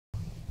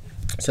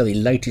So the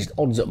latest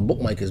odds at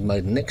bookmakers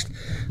Maiden next.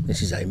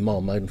 This is a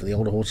mile maiden for the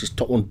older horses.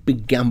 Top one,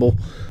 Big Gamble,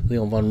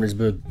 Leon van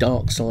Rensburg,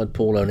 Dark Side,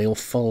 Paul O'Neill,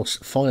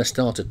 Fire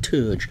Starter,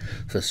 Turge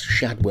for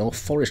Shadwell,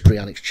 Forestry,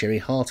 Alex Cherry,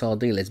 Heart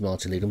RD, Les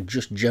Martin Needham,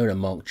 Just Jonah,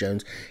 Mark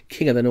Jones,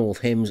 King of the North,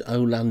 Hems,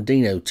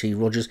 Olandino, T.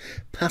 Rogers,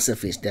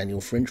 Pacifist,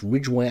 Daniel French,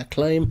 Ridgeway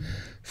Acclaim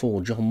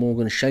for John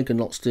Morgan, Shaken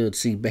Not Stirred,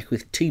 C.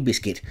 Beckwith, Tea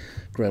Biscuit,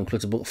 Graham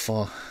Clutterbuck,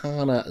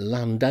 Farhana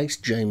Landace,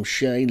 James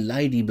Shea,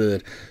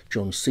 Ladybird,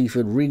 John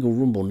Seaford, Regal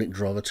Rumble, Nick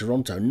Driver,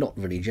 Toronto, Not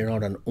Really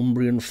Gerard, and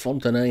Umbrian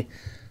Fontenay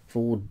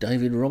for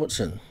David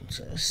Robertson.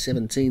 So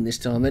 17 this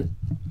time then.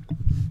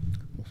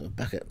 So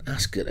back at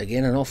Ascot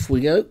again, and off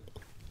we go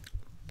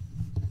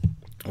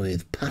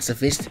with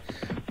Pacifist,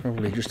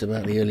 probably just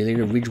about the early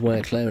leader. Ridgeway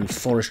Acclaim and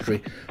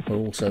Forestry are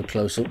also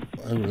close up.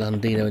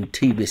 Olandino and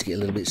Tea Biscuit a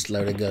little bit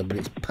slow to go, but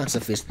it's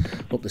Pacifist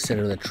up the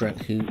centre of the track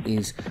who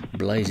is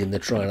blazing the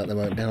trail at the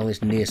moment. Down on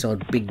this near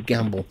side, Big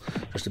Gamble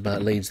just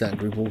about leads that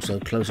group. Also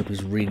close up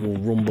is Regal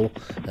Rumble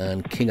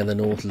and King of the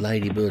North.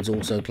 Ladybird's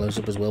also close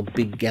up as well.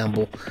 Big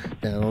Gamble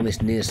down on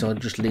this near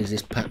side just leads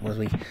this pack as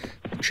we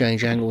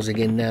change angles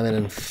again now then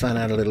and fan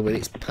out a little bit.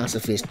 It's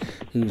Pacifist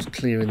who's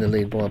clearing the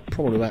lead by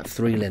probably about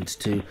 3 lengths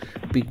to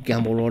Big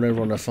Gamble right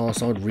over on the far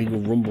side. Regal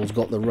Rumble's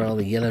got the rail.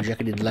 The yellow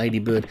jacketed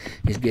Ladybird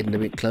is getting a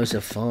bit closer.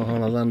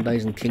 Farhana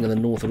Landace and King of the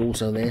North are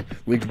also there.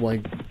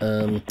 Ridgeway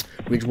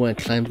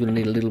Acclaim's going to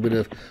need a little bit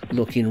of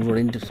luck in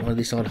running.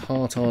 This side,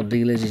 Heart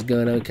Dealers is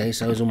going okay.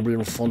 So is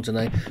Umbrian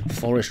Fontenay.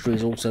 Forestry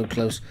is also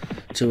close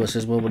to us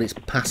as well, but it's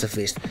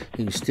Pacifist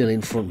who's still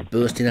in front,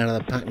 bursting out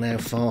of the pack now.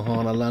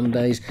 Farhana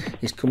Landace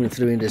is coming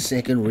through into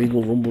second.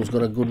 Regal Rumble's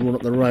got a good run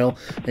up the rail.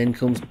 Then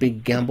comes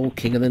Big Gamble,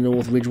 King of the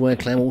North. Ridgeway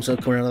Acclaim also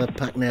coming out of the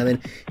pack now.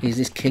 Then is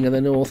this King of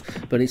the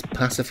North, but it's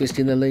Pacifist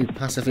in the lead.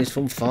 Pacifist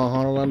from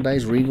Farhana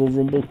Landace, Regal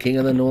Rumble, King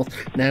of the North.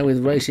 Now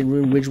with Racing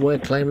Room, Ridgeway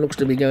Acclaim looks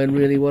to be going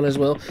really well as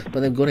well, but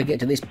they've got to get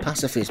to this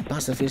Pacifist.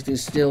 Pacifist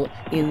is still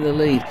in the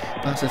lead.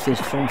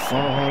 Pacifist from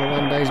Farhana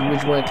Landace and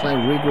Ridgeway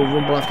Acclaim. Regal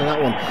Rumble after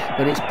that one,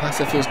 but it's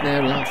Pacifist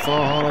now. Like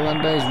Farhana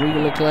Landace,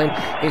 Regal Acclaim.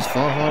 It's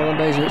Farhana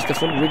Landace who hits the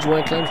front.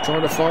 Ridgeway Acclaim's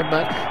trying to fight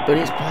back, but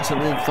it's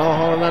Pacifist.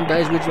 Farhana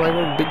Landace, Ridgeway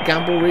Acclaim, Big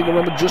Gamble, Regal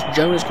Rumble. Just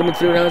Jonas coming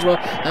through now as well,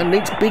 and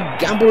it's Big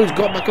Gamble who's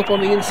got back up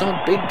on the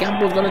inside. Big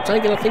Gamble's going to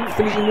take it, I think,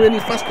 finishing really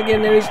fast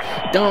again. There is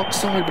Dark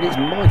Side, but it's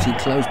mighty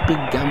close. Big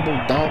Gamble,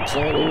 Dark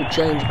Side all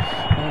change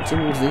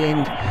towards the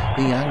end.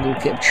 The angle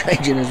kept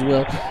changing as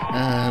well,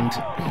 and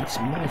it's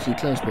mighty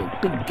close,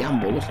 but Big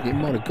Gamble looks like it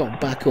might have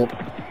got back up.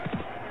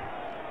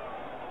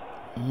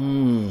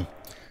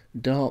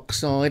 Dark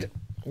Side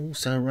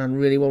also ran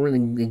really well,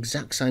 in the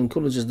exact same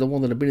colours as the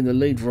one that had been in the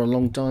lead for a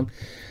long time.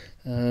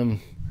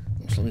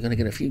 Looks like we're going to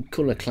get a few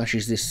colour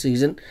clashes this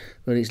season,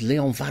 but it's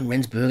Leon van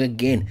Rensburg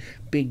again.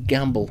 Big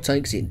Gamble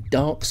takes it.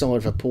 Dark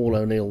Side for Paul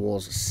O'Neill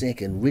was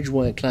second.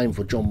 Ridgeway Acclaim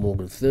for John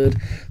Morgan third.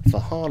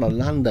 Farhana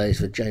Landace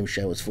for James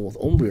Showers fourth.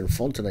 Umbrian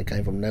Fontenay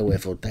came from nowhere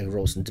for David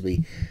Robertson to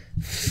be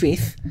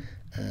fifth.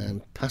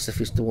 And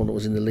Pacifist, the one that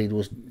was in the lead,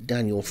 was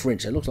Daniel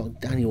French. So it looks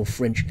like Daniel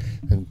French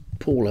and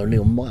Paul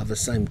O'Neill might have the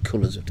same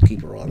colours. Have to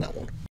keep an eye on that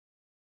one.